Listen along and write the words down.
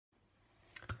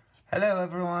Hello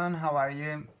everyone, how are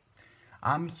you?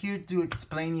 I'm here to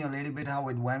explain you a little bit how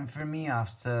it went for me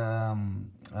after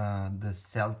the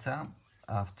CELTA,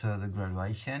 after the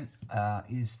graduation.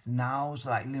 It's now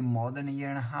slightly more than a year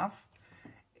and a half.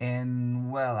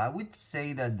 And well, I would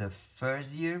say that the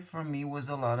first year for me was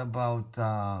a lot about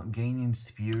gaining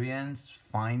experience,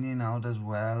 finding out as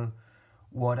well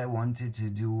what I wanted to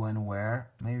do and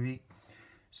where, maybe.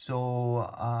 So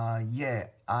yeah,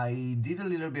 I did a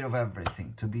little bit of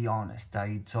everything, to be honest.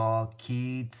 I taught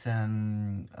kids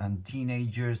and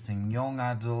teenagers and young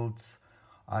adults.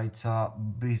 I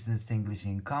taught business English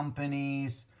in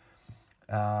companies,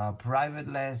 private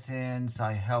lessons.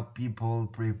 I help people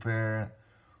prepare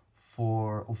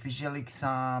for official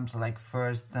exams like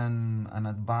first and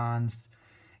advanced.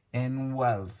 And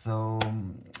well, so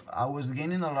I was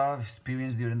gaining a lot of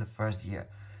experience during the first year.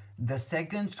 The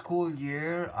second school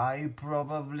year, I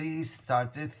probably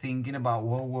started thinking about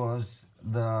what was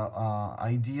the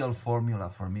ideal formula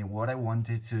for me, what I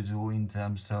wanted to do in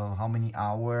terms of how many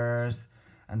hours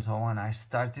and so on. I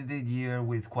started the year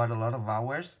with quite a lot of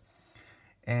hours,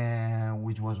 and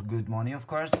which was good money, of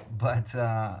course, but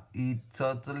it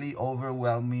totally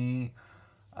overwhelmed me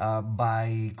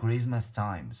by Christmas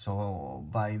time. So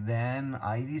by then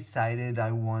I decided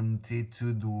I wanted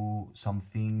to do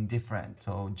something different.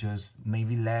 So just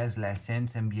maybe less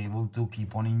lessons and be able to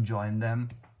keep on enjoying them,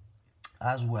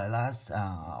 as well as,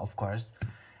 of course,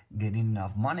 getting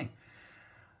enough money.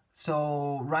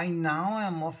 So right now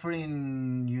I'm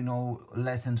offering,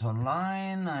 lessons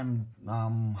online.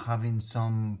 I'm having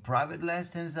some private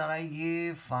lessons that I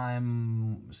give.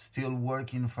 I'm still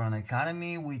working for an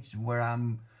academy, where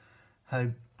I'm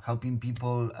helping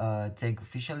people take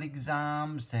official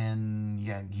exams and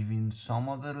yeah, giving some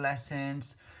of the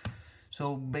lessons.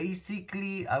 So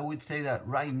basically, I would say that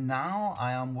right now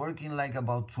I am working like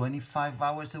about 25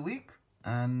 hours a week,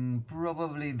 and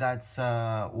probably that's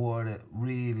what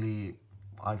really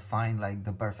I find like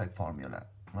the perfect formula,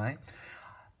 right?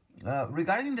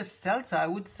 Regarding the CELTA, I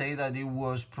would say that it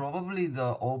was probably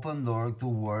the open door to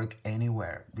work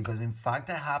anywhere, because in fact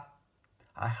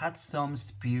I had some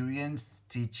experience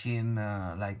teaching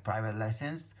like private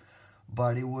lessons,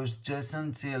 but it was just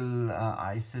until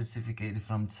I certificated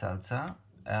from CELTA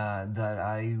that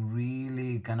I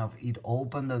really it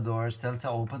opened the doors. CELTA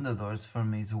opened the doors for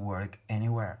me to work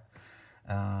anywhere,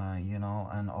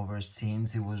 and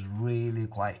overseas it was really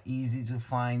quite easy to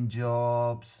find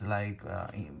jobs, like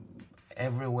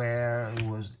everywhere. It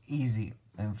was easy,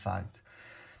 in fact.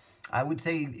 I would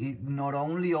say it not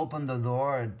only opened the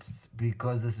doors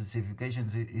because the certification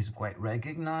is quite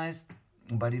recognized,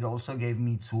 but it also gave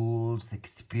me tools,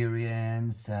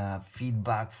 experience,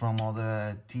 feedback from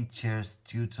other teachers,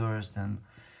 tutors, and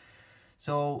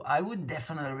so I would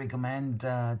definitely recommend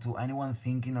to anyone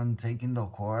thinking on taking the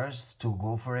course to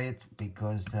go for it,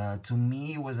 because to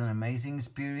me it was an amazing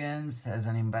experience. As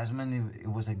an investment,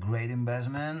 it was a great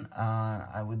investment.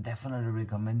 I would definitely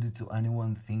recommend it to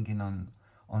anyone thinking on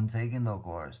taking the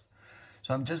course.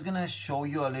 So I'm just gonna show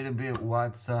you a little bit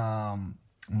what's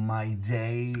my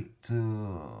day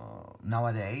to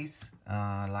nowadays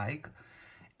like.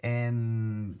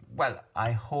 And well,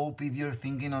 I hope if you're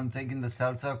thinking on taking the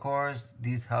CELTA course,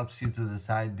 this helps you to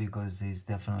decide, because it's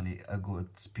definitely a good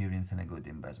experience and a good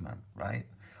investment, right?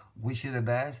 Wish you the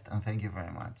best, and thank you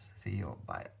very much. See you,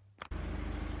 bye.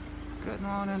 Good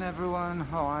morning everyone,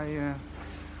 how are you?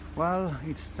 Well,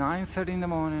 it's 9:30 in the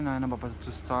morning and I'm about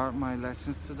to start my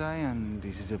lessons today, and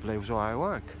this is the place where I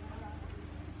work.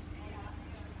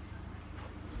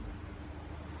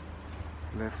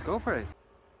 Let's go for it.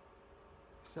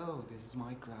 So this is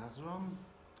my classroom.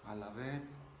 I love it.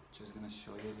 Just gonna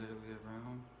show you a little bit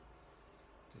around.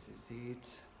 This is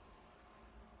it.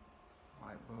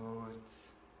 Whiteboard,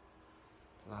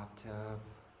 laptop.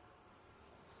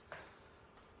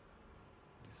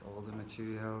 All the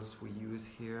materials we use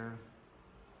here,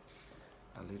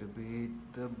 a little bit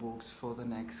the books for the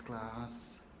next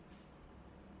class,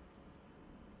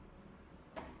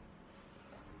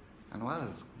 and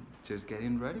well, just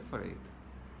getting ready for it.